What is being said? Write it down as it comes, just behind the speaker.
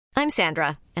I'm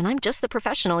Sandra, and I'm just the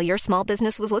professional your small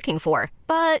business was looking for.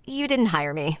 But you didn't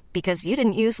hire me because you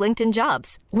didn't use LinkedIn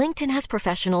Jobs. LinkedIn has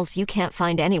professionals you can't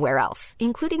find anywhere else,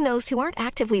 including those who aren't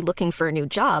actively looking for a new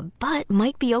job, but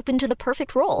might be open to the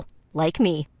perfect role, like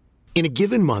me. In a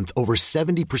given month, over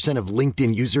 70% of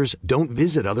LinkedIn users don't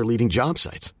visit other leading job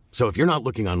sites. So if you're not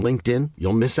looking on LinkedIn,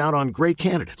 you'll miss out on great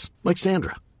candidates like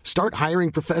Sandra. Start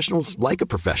hiring professionals like a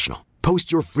professional.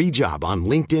 Post your free job on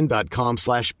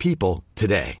linkedin.com/people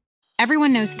today.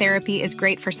 Everyone knows therapy is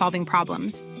great for solving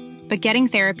problems, but getting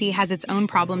therapy has its own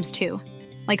problems too,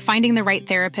 like finding the right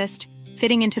therapist,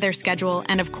 fitting into their schedule,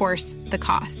 and of course, the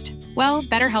cost. Well,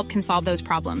 BetterHelp can solve those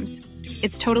problems.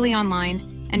 It's totally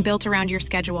online and built around your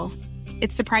schedule.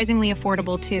 It's surprisingly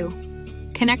affordable too.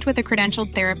 Connect with a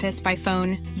credentialed therapist by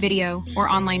phone, video, or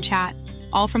online chat,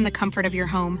 all from the comfort of your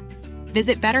home.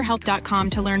 Visit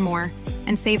BetterHelp.com to learn more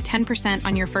and save 10%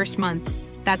 on your first month.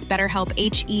 That's BetterHelp,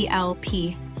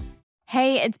 H-E-L-P.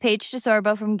 Hey, it's Paige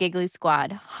DeSorbo from Giggly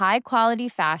Squad. High quality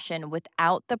fashion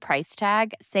without the price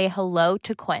tag. Say hello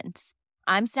to Quince.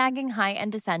 I'm snagging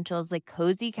high-end essentials like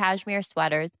cozy cashmere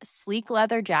sweaters, sleek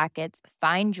leather jackets,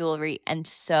 fine jewelry, and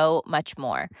so much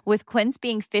more. With Quince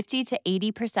being 50 to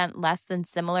 80% less than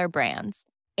similar brands.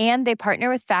 And they partner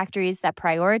with factories that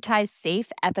prioritize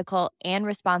safe, ethical, and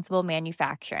responsible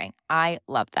manufacturing. I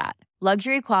love that.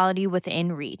 Luxury quality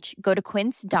within reach. Go to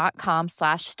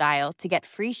quince.com/style to get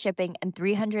free shipping and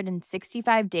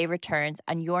 365-day returns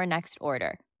on your next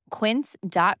order.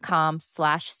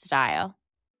 Quince.com/style.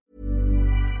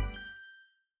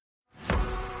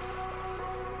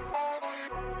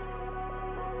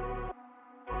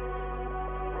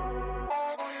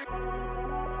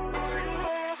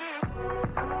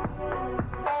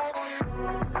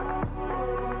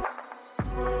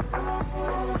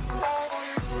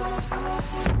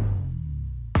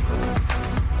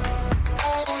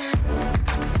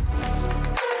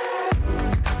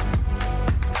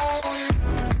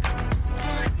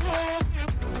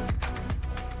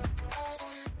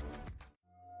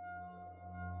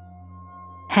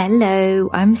 Hello,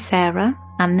 I'm Sarah,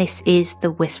 and this is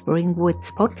the Whispering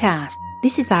Woods podcast.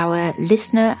 This is our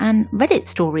listener and Reddit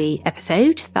story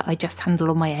episode that I just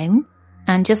handle on my own.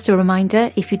 And just a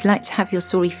reminder, if you'd like to have your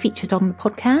story featured on the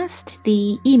podcast,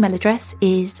 the email address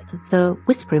is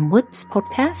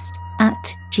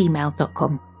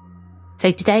thewhisperingwoodspodcast@gmail.com.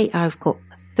 So today I've got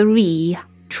 3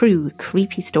 true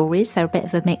creepy stories. They're a bit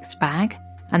of a mixed bag,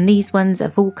 and these ones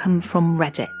have all come from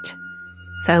Reddit.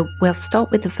 So we'll start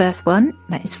with the first one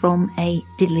that is from a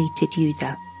deleted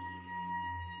user.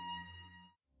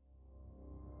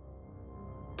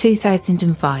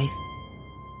 2005.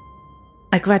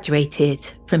 I graduated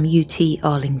from UT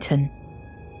Arlington.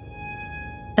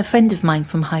 A friend of mine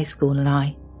from high school and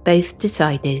I both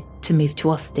decided to move to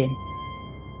Austin.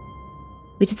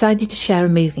 We decided to share a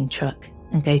moving truck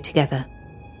and go together.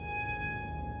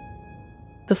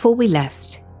 Before we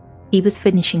left, he was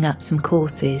finishing up some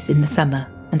courses in the summer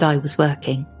and I was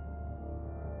working.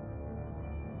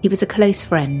 He was a close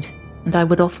friend and I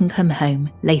would often come home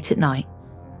late at night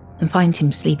and find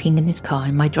him sleeping in his car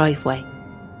in my driveway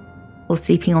or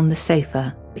sleeping on the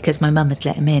sofa because my mum had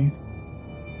let him in.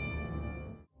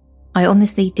 I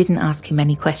honestly didn't ask him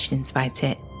any questions about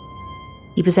it.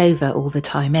 He was over all the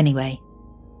time anyway.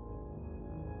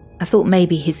 I thought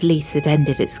maybe his lease had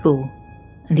ended at school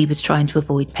and he was trying to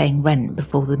avoid paying rent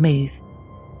before the move.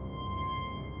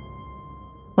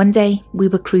 One day, we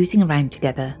were cruising around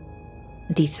together,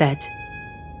 and he said,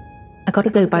 "I gotta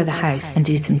go by the house and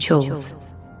do some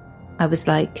chores." I was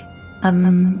like,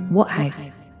 what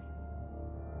house?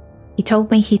 He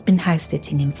told me he'd been house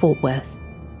sitting in Fort Worth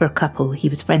for a couple he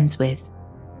was friends with.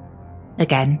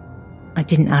 Again, I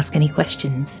didn't ask any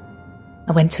questions.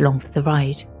 I went along for the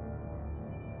ride.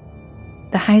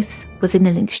 The house was in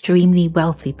an extremely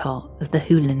wealthy part of the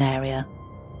Hulen area.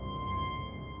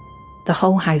 The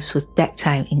whole house was decked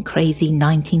out in crazy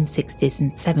 1960s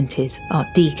and 70s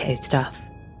Art Deco stuff.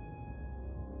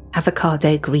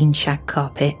 Avocado green shag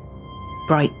carpet,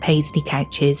 bright paisley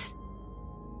couches,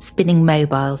 spinning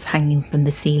mobiles hanging from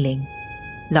the ceiling,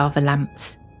 lava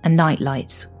lamps and night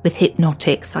lights with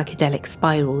hypnotic psychedelic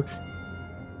spirals,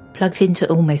 plugged into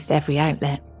almost every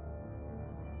outlet.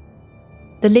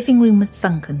 The living room was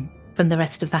sunken from the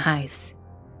rest of the house,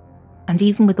 and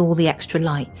even with all the extra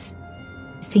lights,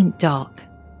 it seemed dark.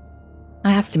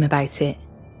 I asked him about it,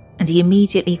 and he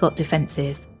immediately got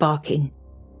defensive, barking,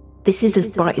 "This is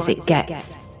as bright as it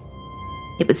gets."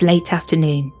 It was late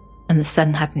afternoon, and the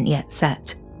sun hadn't yet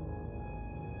set.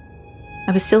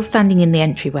 I was still standing in the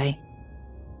entryway.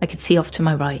 I could see off to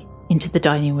my right, into the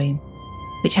dining room,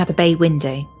 which had a bay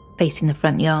window facing the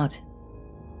front yard.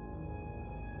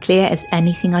 clear as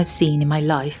anything I've seen in my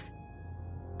life.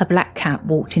 A black cat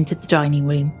walked into the dining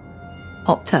room,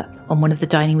 hopped up on one of the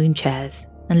dining room chairs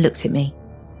and looked at me.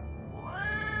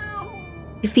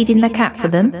 "You're feeding the cat for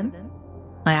them?"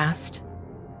 I asked.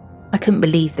 I couldn't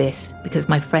believe this because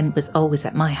my friend was always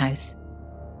at my house.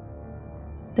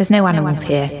 "There's no animals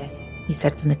here," he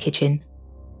said from the kitchen.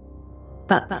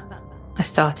 But I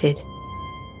started.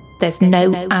 "There's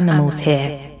no animals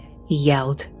here," he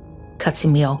yelled,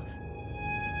 cutting me off.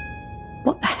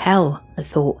 What the hell, I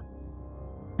thought,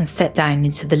 and stepped down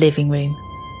into the living room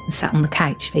and sat on the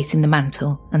couch facing the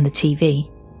mantel and the TV.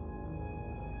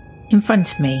 In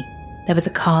front of me, there was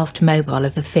a carved mobile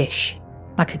of a fish,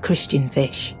 like a Christian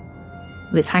fish.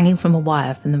 It was hanging from a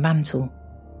wire from the mantel.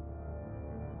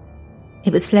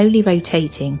 It was slowly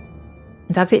rotating,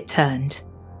 and as it turned,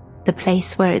 the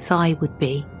place where its eye would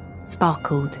be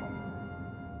sparkled.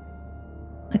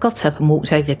 I got up and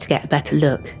walked over to get a better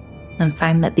look and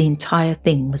found that the entire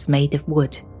thing was made of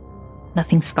wood,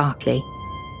 nothing sparkly.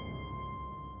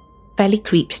 Fairly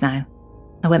creeped now,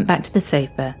 I went back to the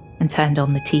sofa and turned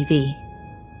on the TV.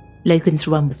 Logan's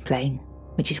Run was playing,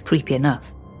 which is creepy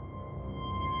enough.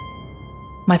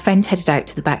 My friend headed out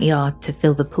to the backyard to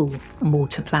fill the pool and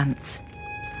water plants.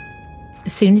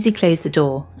 As soon as he closed the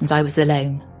door and I was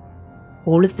alone,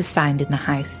 all of the sound in the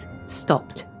house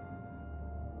stopped.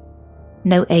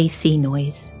 No AC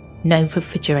noise, no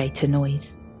refrigerator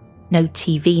noise, no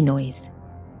TV noise.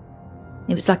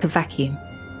 It was like a vacuum.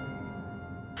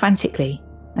 Frantically,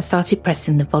 I started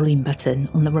pressing the volume button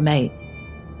on the remote.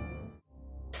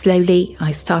 Slowly,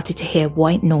 I started to hear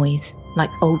white noise like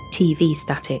old TV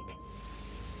static.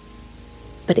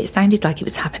 But it sounded like it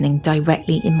was happening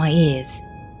directly in my ears,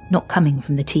 not coming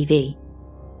from the TV.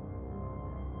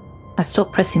 I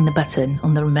stopped pressing the button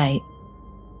on the remote,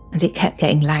 and it kept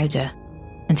getting louder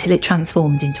until it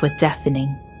transformed into a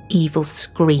deafening, evil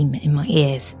scream in my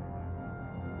ears.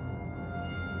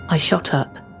 I shot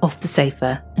up, off the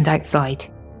sofa and outside.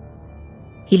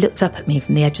 He looked up at me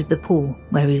from the edge of the pool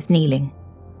where he was kneeling.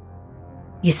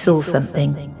 "You saw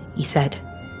something," he said.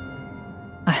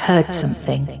 "I heard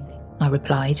something," I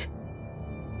replied.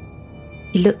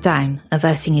 He looked down,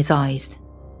 averting his eyes.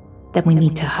 "Then we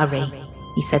need to hurry,"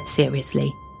 he said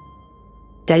seriously.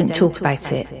 "Don't talk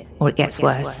about it, or it gets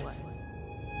worse."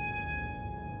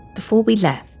 Before we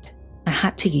left, I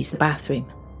had to use the bathroom.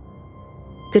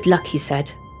 "Good luck," he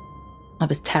said. I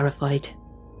was terrified.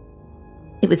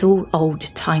 It was all old,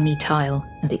 tiny tile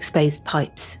and exposed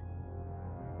pipes.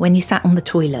 When you sat on the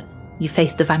toilet, you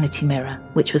faced the vanity mirror,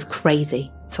 which was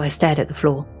crazy, so I stared at the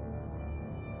floor.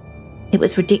 It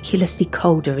was ridiculously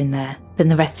colder in there than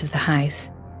the rest of the house.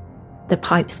 The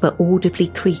pipes were audibly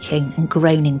creaking and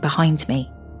groaning behind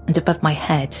me and above my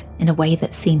head in a way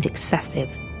that seemed excessive.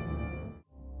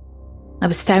 I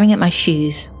was staring at my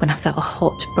shoes when I felt a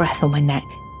hot breath on my neck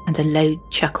and a low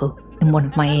chuckle in one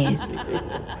of my ears.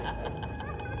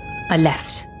 I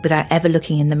left without ever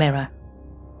looking in the mirror.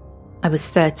 I was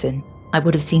certain I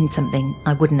would have seen something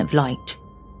I wouldn't have liked.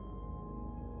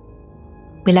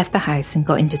 We left the house and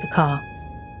got into the car.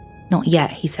 "Not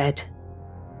yet," he said.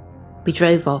 We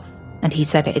drove off and he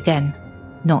said it again.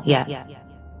 "Not yet."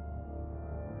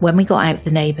 When we got out of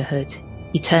the neighbourhood,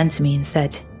 he turned to me and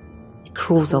said, "It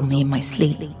crawls on me in my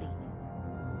sleep."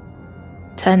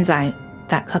 Turns out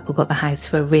that couple got the house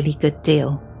for a really good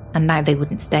deal and now they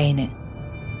wouldn't stay in it.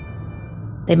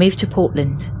 They moved to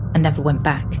Portland and never went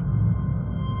back.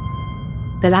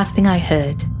 The last thing I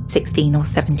heard, 16 or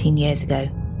 17 years ago,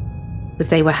 was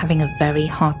they were having a very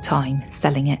hard time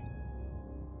selling it.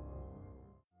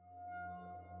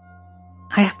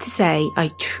 I have to say, I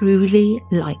truly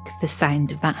like the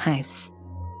sound of that house.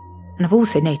 And I've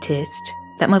also noticed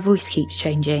that my voice keeps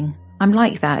changing. I'm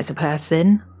like that as a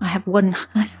person. I have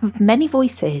many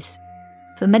voices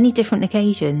for many different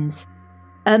occasions.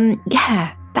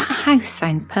 Yeah, that house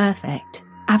sounds perfect.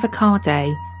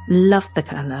 Avocado, love the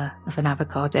colour of an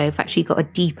avocado. I've actually got a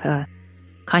deeper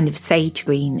kind of sage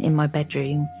green in my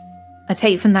bedroom. I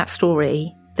take from that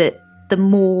story that the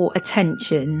more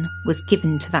attention was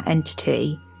given to that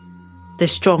entity, the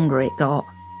stronger it got.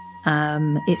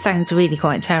 It sounds really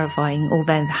quite terrifying,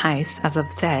 although the house, as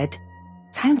I've said,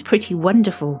 sounds pretty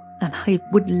wonderful, and I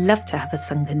would love to have a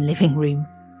sunken living room.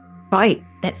 Right,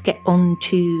 let's get on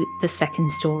to the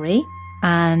second story,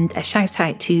 and a shout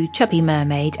out to Chubby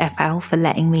Mermaid FL for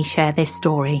letting me share this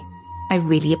story. I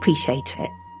really appreciate it.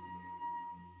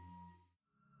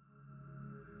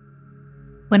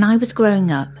 When I was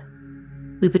growing up,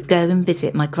 we would go and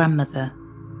visit my grandmother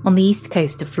on the east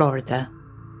coast of Florida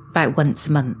about once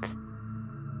a month.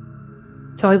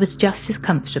 So I was just as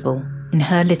comfortable in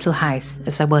her little house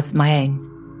as I was my own.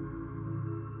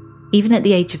 Even at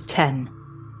the age of 10,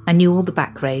 I knew all the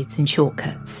back roads and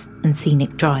shortcuts and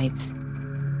scenic drives.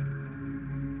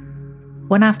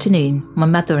 One afternoon, my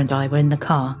mother and I were in the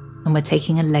car and were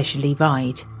taking a leisurely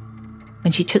ride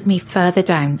when she took me further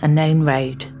down a known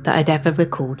road that I'd ever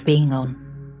recalled being on.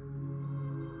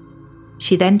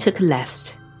 She then took a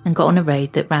left and got on a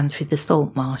road that ran through the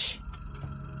salt marsh.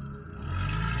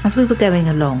 As we were going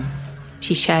along,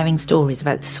 she's sharing stories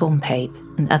about the Swamp Ape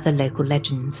and other local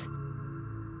legends.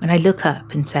 When I look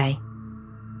up and say,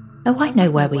 "Oh, I know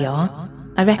where we are.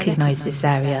 I recognise this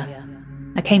area.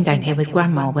 I came down here with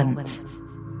Grandma once."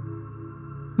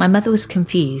 My mother was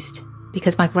confused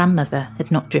because my grandmother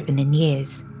had not driven in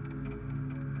years.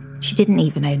 She didn't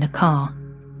even own a car.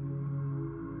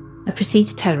 I proceed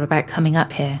to tell her about coming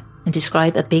up here and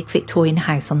describe a big Victorian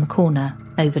house on the corner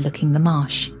overlooking the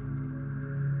marsh.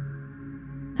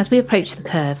 As we approached the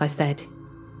curve, I said,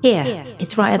 "Here,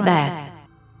 it's right up there."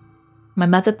 My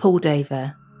mother pulled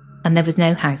over, and there was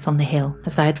no house on the hill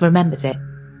as I had remembered it.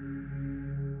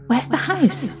 "Where's the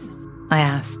house?" I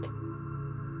asked.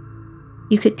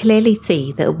 You could clearly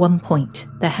see that at one point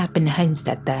there had been a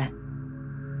homestead there.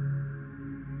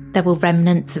 There were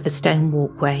remnants of a stone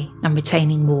walkway and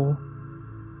retaining wall,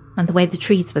 and the way the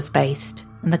trees were spaced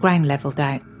and the ground levelled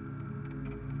out.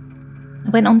 I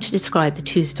went on to describe the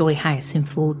 2-storey house in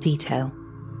full detail,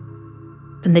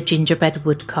 from the gingerbread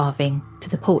wood carving to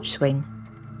the porch swing.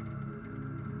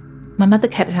 My mother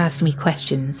kept asking me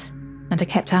questions, and I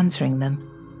kept answering them.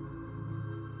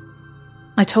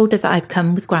 I told her that I'd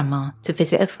come with Grandma to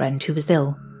visit a friend who was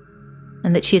ill,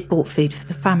 and that she had bought food for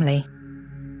the family,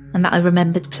 and that I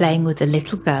remembered playing with a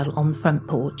little girl on the front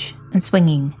porch and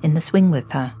swinging in the swing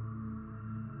with her.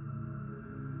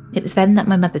 It was then that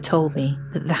my mother told me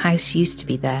that the house used to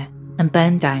be there and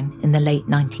burned down in the late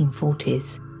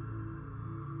 1940s.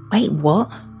 Wait, what?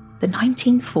 The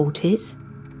 1940s?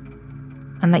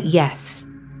 And that yes,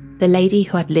 the lady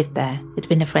who had lived there had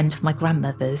been a friend of my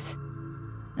grandmother's,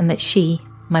 and that she,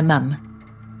 my mum,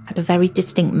 had a very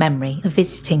distinct memory of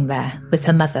visiting there with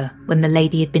her mother when the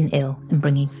lady had been ill and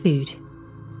bringing food.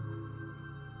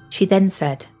 She then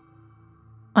said,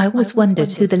 "I always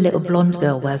wondered who the little blonde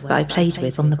girl was that I played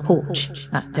with on the porch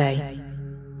that day.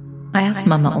 I asked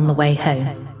Mama on the way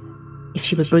home if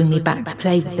she would bring me back to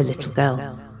play with the little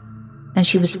girl, and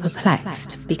she was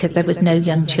perplexed because there was no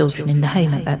young children in the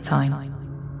home at that time."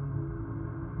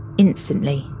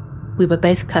 Instantly, we were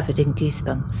both covered in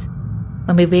goosebumps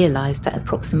when we realised that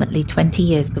approximately 20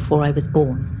 years before I was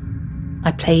born,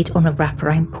 I played on a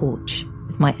wraparound porch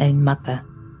with my own mother.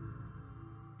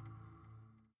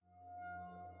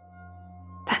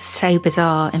 That's so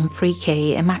bizarre and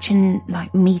freaky. Imagine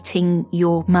meeting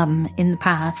your mum in the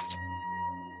past,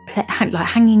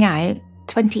 hanging out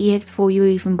 20 years before you were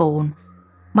even born.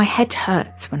 My head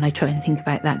hurts when I try and think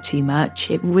about that too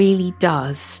much. It really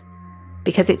does.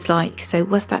 Because it's so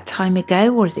was that time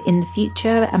ago or is it in the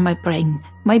future? And my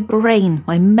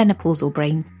menopausal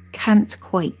brain can't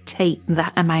quite take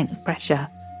that amount of pressure.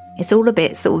 It's all a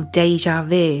bit sort of deja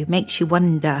vu. Makes you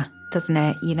wonder, doesn't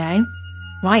it,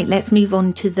 Right, let's move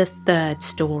on to the 3rd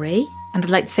story. And I'd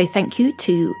like to say thank you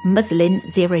to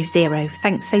Muslin00.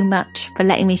 Thanks so much for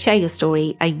letting me share your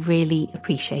story. I really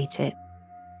appreciate it.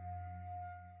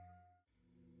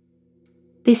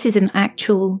 This is an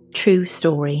actual, true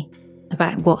story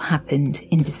about what happened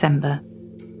in December.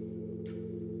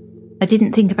 I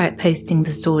didn't think about posting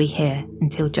the story here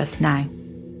until just now,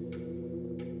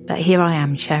 but here I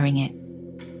am sharing it.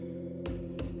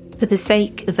 For the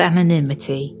sake of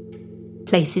anonymity,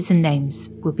 places and names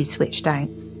will be switched out.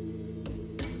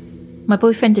 My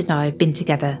boyfriend and I have been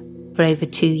together for over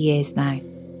 2 years now.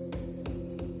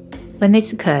 When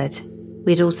this occurred,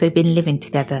 we had also been living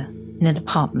together in an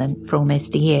apartment for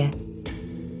almost a year.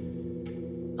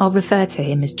 I'll refer to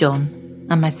him as John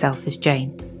and myself as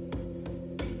Jane.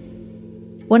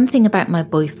 One thing about my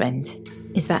boyfriend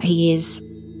is that he is,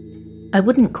 I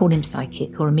wouldn't call him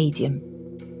psychic or a medium.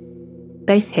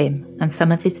 Both him and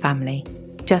some of his family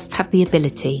just have the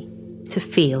ability to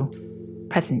feel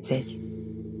presences.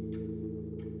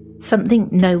 Something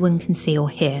no one can see or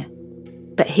hear,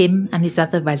 but him and his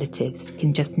other relatives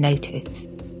can just notice.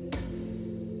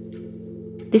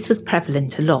 This was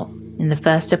prevalent a lot in the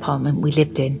first apartment we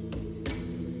lived in,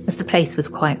 as the place was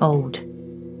quite old.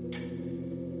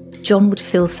 John would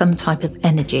feel some type of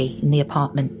energy in the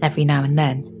apartment every now and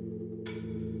then.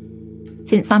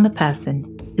 Since I'm a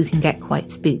person who can get quite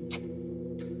spooked,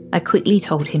 I quickly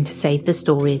told him to save the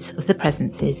stories of the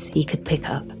presences he could pick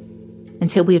up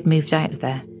until we had moved out of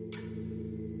there.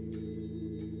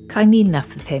 Kindly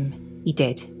enough of him, he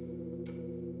did.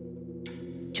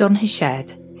 John has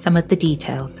shared some of the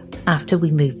details after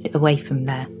we moved away from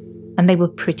there, and they were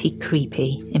pretty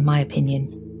creepy in my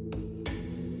opinion.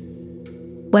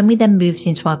 When we then moved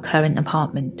into our current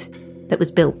apartment that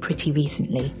was built pretty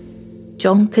recently,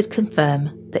 John could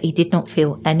confirm that he did not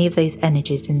feel any of those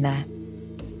energies in there.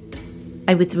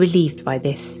 I was relieved by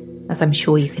this, as I'm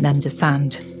sure you can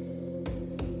understand.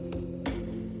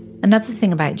 Another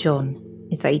thing about John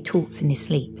is that he talks in his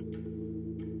sleep.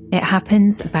 It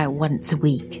happens about once a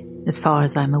week, as far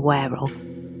as I'm aware of.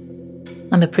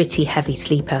 I'm a pretty heavy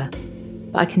sleeper,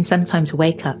 but I can sometimes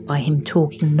wake up by him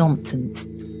talking nonsense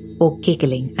or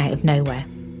giggling out of nowhere.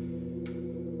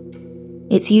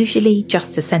 It's usually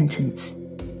just a sentence,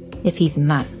 if even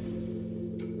that.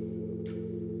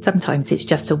 Sometimes it's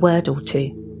just a word or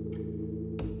two.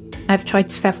 I've tried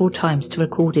several times to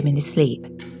record him in his sleep,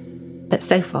 but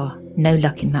so far, no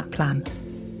luck in that plan.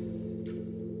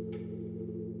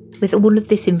 With all of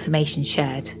this information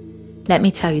shared, let me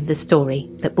tell you the story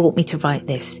that brought me to write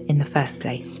this in the first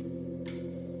place.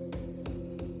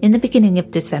 In the beginning of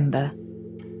December,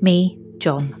 me,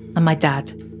 John, and my dad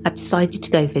had decided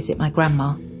to go visit my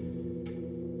grandma.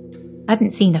 I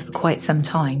hadn't seen her for quite some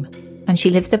time, and she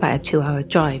lives about a 2-hour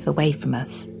drive away from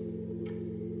us.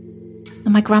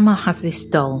 And my grandma has this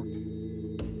doll.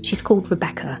 She's called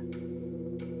Rebecca.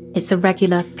 It's a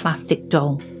regular plastic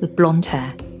doll with blonde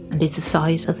hair and is the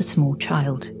size of a small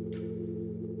child.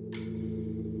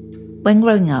 When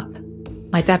growing up,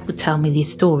 my dad would tell me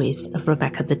these stories of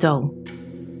Rebecca the doll.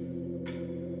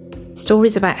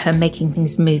 Stories about her making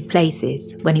things move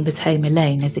places when he was home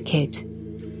alone as a kid.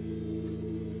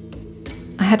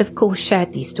 I had of course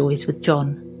shared these stories with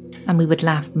John, and we would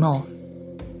laugh them off.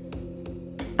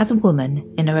 As a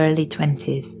woman in her early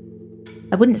 20s,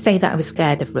 I wouldn't say that I was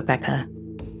scared of Rebecca.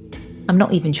 I'm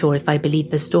not even sure if I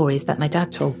believed the stories that my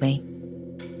dad told me.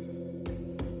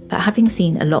 But having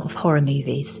seen a lot of horror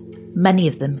movies, many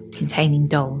of them containing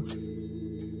dolls,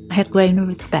 I had grown a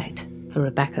respect for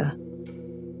Rebecca.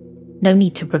 No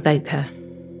need to provoke her,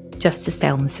 just to stay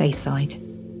on the safe side.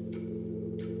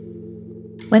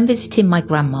 When visiting my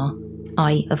grandma,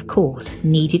 I, of course,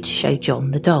 needed to show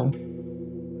John the doll.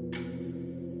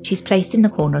 She's placed in the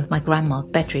corner of my grandma's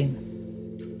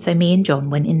bedroom, so me and John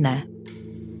went in there.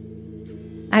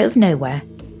 Out of nowhere,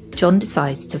 John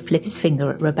decides to flip his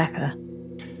finger at Rebecca.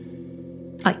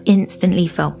 I instantly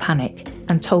felt panic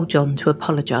and told John to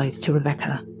apologise to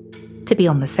Rebecca, to be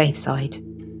on the safe side.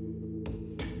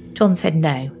 John said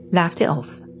no, laughed it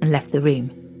off and left the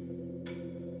room.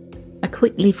 I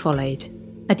quickly followed.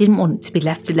 I didn't want to be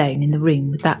left alone in the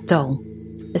room with that doll,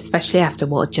 especially after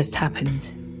what had just happened.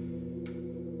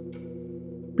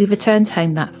 We returned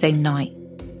home that same night,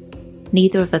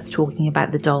 neither of us talking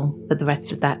about the doll for the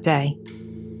rest of that day.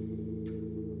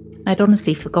 I'd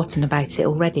honestly forgotten about it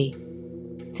already,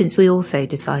 since we also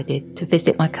decided to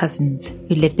visit my cousins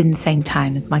who lived in the same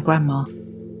town as my grandma.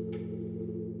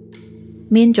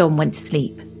 Me and John went to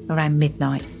sleep around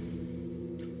midnight.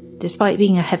 Despite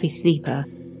being a heavy sleeper,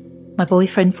 my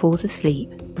boyfriend falls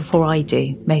asleep before I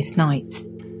do most nights.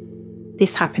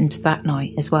 This happened that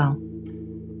night as well.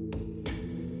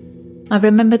 I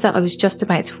remember that I was just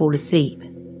about to fall asleep,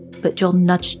 but John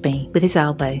nudged me with his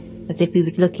elbow as if he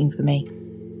was looking for me.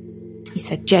 He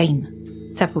said "Jane"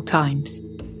 several times.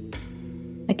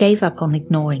 I gave up on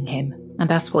ignoring him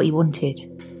and asked what he wanted.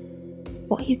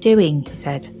 "What are you doing?" he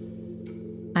said.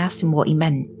 I asked him what he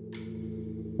meant.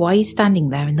 "Why are you standing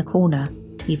there in the corner?"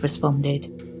 he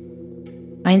responded.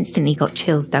 I instantly got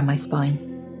chills down my spine.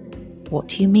 "What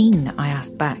do you mean?" I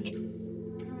asked back.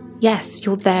 "Yes,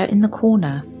 you're there in the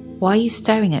corner. Why are you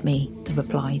staring at me?" he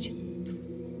replied.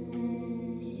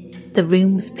 The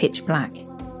room was pitch black.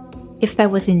 If there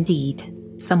was indeed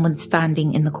someone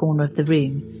standing in the corner of the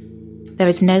room, there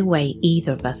is no way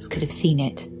either of us could have seen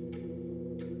it.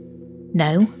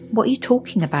 "No, what are you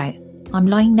talking about? I'm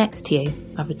lying next to you,"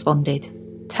 I responded,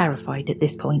 terrified at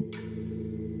this point.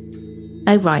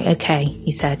 "Oh right, okay,"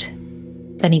 he said.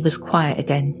 Then he was quiet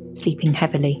again, sleeping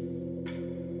heavily.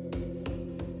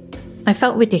 I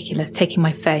felt ridiculous taking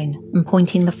my phone and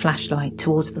pointing the flashlight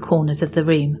towards the corners of the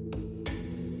room.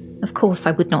 Of course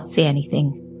I would not see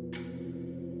anything,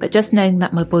 but just knowing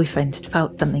that my boyfriend had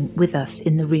felt something with us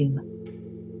in the room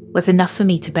was enough for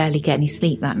me to barely get any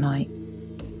sleep that night.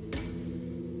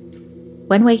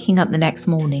 When waking up the next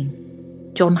morning,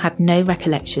 John had no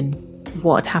recollection of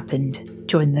what had happened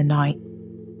during the night.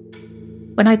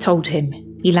 When I told him,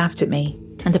 he laughed at me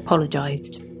and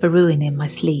apologised for ruining my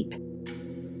sleep.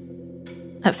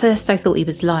 At first I thought he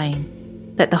was lying,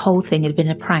 that the whole thing had been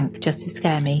a prank just to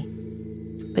scare me.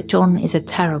 But John is a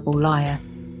terrible liar,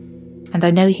 and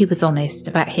I know he was honest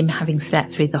about him having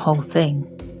slept through the whole thing.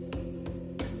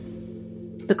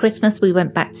 For Christmas, we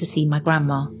went back to see my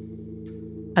grandma.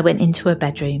 I went into her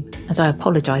bedroom and I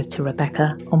apologised to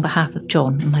Rebecca on behalf of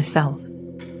John and myself.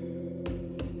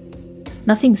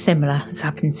 Nothing similar has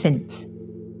happened since.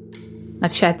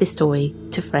 I've shared this story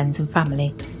to friends and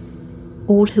family,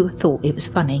 all who have thought it was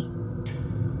funny.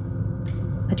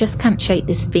 I just can't shake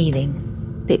this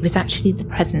feeling that it was actually the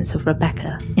presence of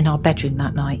Rebecca in our bedroom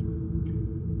that night,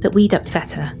 that we'd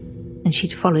upset her and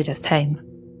she'd followed us home.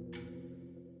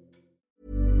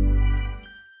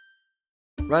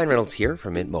 Ryan Reynolds here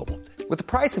from Mint Mobile. With the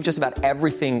price of just about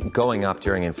everything going up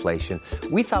during inflation,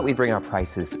 we thought we'd bring our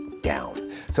prices down.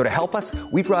 So to help us,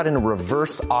 we brought in a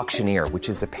reverse auctioneer, which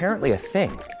is apparently a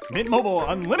thing. Mint Mobile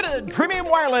Unlimited Premium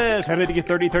Wireless. How to get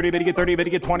 30, 30, bit to get 30, bit to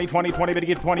get 20, 20, 20, bit to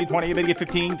get 20, 20, bit to get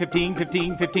 15, 15,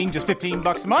 15, 15, just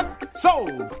 $15 a month?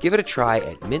 Sold! Give it a try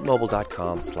at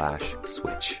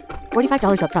mintmobile.com/switch.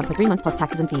 $45 up front for 3 months plus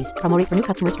taxes and fees. Promo rate for new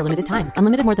customers for limited time.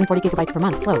 Unlimited more than 40 gigabytes per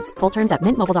month. Slows full terms at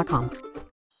mintmobile.com.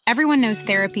 Everyone knows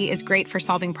therapy is great for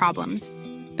solving problems,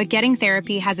 but getting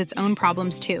therapy has its own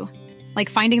problems too, like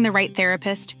finding the right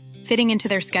therapist, fitting into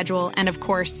their schedule, and of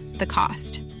course, the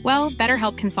cost. Well,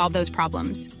 BetterHelp can solve those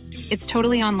problems. It's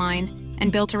totally online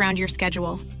and built around your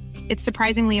schedule. It's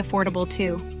surprisingly affordable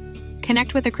too.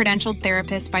 Connect with a credentialed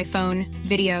therapist by phone,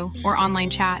 video, or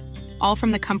online chat, all from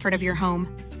the comfort of your home.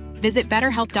 Visit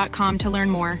BetterHelp.com to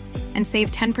learn more and save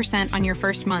 10% on your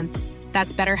first month.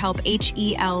 That's BetterHelp,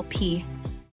 H-E-L-P.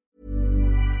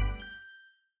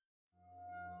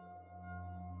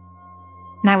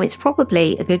 Now, it's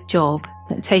probably a good job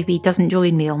that Toby doesn't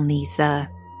join me on these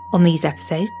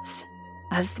episodes.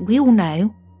 As we all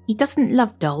know, he doesn't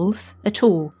love dolls at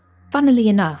all. Funnily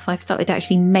enough, I've started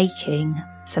actually making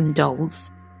some dolls.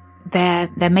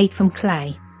 They're made from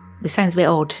clay. It sounds a bit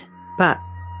odd, but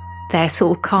they're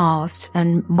sort of carved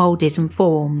and moulded and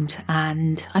formed,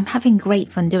 and I'm having great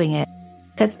fun doing it.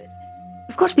 Because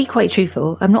I've got to be quite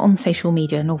truthful, I'm not on social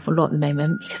media an awful lot at the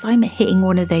moment because I'm hitting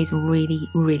one of those really,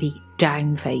 really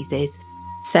down phases.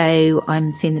 So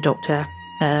I'm seeing the doctor,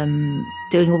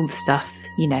 doing all the stuff,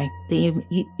 you know, that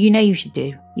you should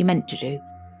do, you're meant to do.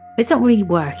 But it's not really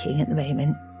working at the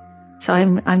moment. So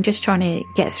I'm just trying to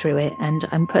get through it, and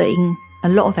I'm putting a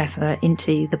lot of effort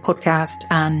into the podcast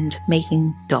and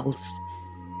making dolls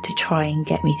to try and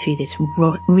get me through this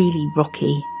really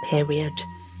rocky period.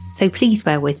 So please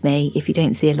bear with me if you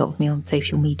don't see a lot of me on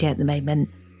social media at the moment.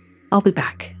 I'll be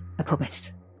back, I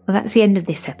promise. Well, that's the end of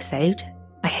this episode.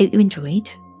 I hope you enjoyed.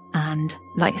 And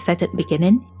like I said at the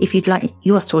beginning, if you'd like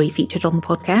your story featured on the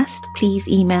podcast, please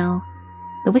email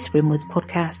the Whispering Woods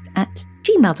podcast at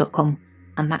gmail.com.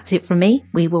 And that's it from me.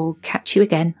 We will catch you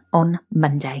again on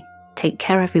Monday. Take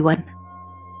care, everyone.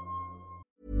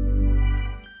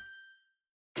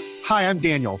 Hi, I'm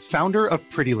Daniel, founder of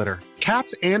Pretty Litter.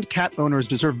 Cats and cat owners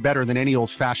deserve better than any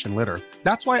old-fashioned litter.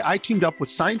 That's why I teamed up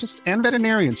with scientists and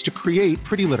veterinarians to create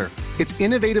Pretty Litter. Its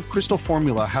innovative crystal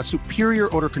formula has superior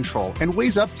odor control and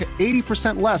weighs up to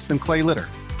 80% less than clay litter.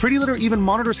 Pretty Litter even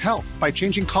monitors health by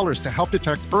changing colors to help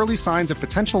detect early signs of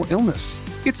potential illness.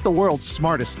 It's the world's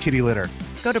smartest kitty litter.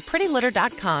 Go to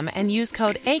prettylitter.com and use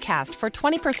code ACAST for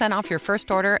 20% off your first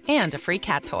order and a free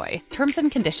cat toy. Terms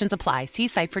and conditions apply. See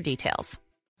site for details.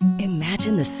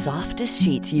 Imagine the softest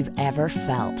sheets you've ever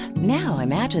felt. Now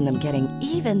imagine them getting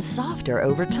even softer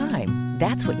over time.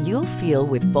 That's what you'll feel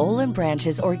with Boll &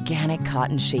 Branch's organic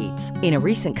cotton sheets. In a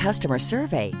recent customer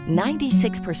survey,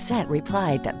 96%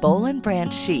 replied that Boll &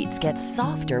 Branch sheets get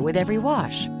softer with every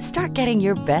wash. Start getting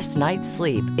your best night's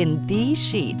sleep in these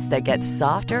sheets that get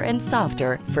softer and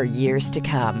softer for years to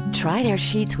come. Try their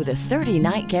sheets with a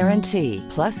 30-night guarantee.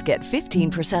 Plus, get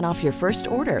 15% off your first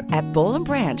order at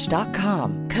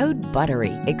bollandbranch.com. Code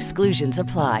BUTTERY. Exclusions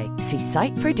apply. See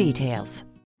site for details.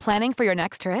 Planning for your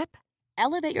next trip?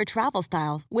 Elevate your travel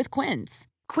style with Quince.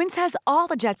 Quince has all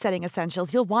the jet-setting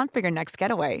essentials you'll want for your next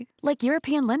getaway, like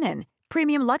European linen,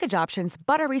 premium luggage options,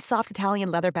 buttery soft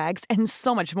Italian leather bags, and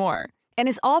so much more. And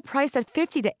is all priced at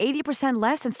 50 to 80%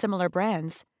 less than similar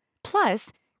brands.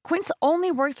 Plus, Quince only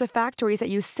works with factories that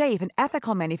use safe and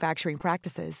ethical manufacturing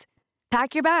practices.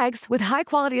 Pack your bags with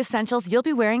high-quality essentials you'll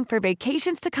be wearing for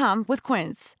vacations to come with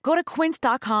Quince. Go to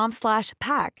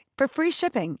quince.com/pack for free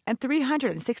shipping and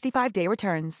 365-day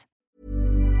returns.